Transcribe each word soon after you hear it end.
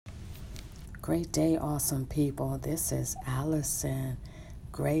Great day, awesome people. This is Allison.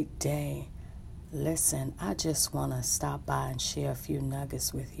 Great day. Listen, I just want to stop by and share a few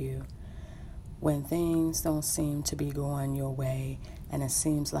nuggets with you. When things don't seem to be going your way and it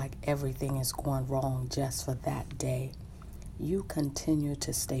seems like everything is going wrong just for that day, you continue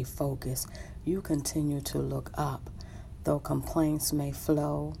to stay focused. You continue to look up. Though complaints may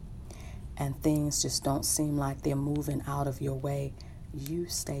flow and things just don't seem like they're moving out of your way, you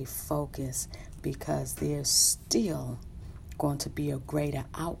stay focused because there's still going to be a greater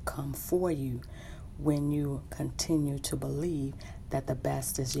outcome for you when you continue to believe that the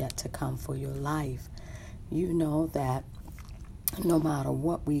best is yet to come for your life. You know that no matter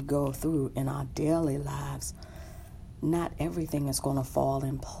what we go through in our daily lives, not everything is going to fall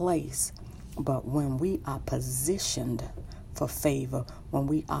in place. But when we are positioned for favor, when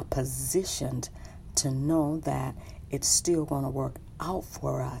we are positioned to know that it's still going to work out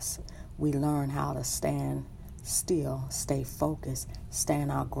for us, we learn how to stand still, stay focused,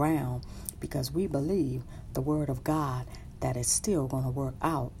 stand our ground, because we believe the word of God that it's still going to work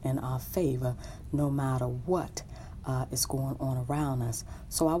out in our favor no matter what is going on around us.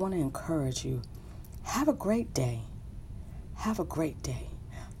 So I want to encourage you, have a great day. Have a great day.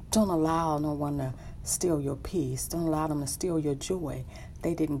 Don't allow no one to steal your peace. Don't allow them to steal your joy.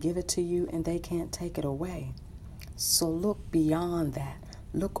 They didn't give it to you and they can't take it away. So look beyond that.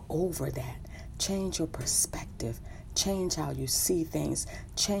 Look over that. Change your perspective. Change how you see things.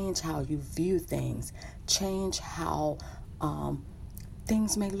 Change how you view things. Change how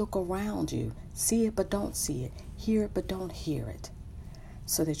things may look around you. See it but don't see it. Hear it but don't hear it.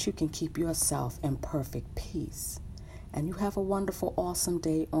 So that you can keep yourself in perfect peace. And you have a wonderful, awesome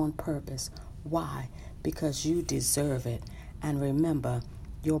day on purpose. Why? Because you deserve it. And remember,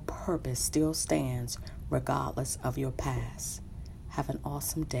 your purpose still stands regardless of your past. Have an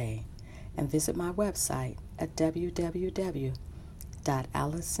awesome day. And visit my website at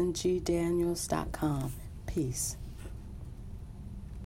www.allisongdaniels.com. Peace.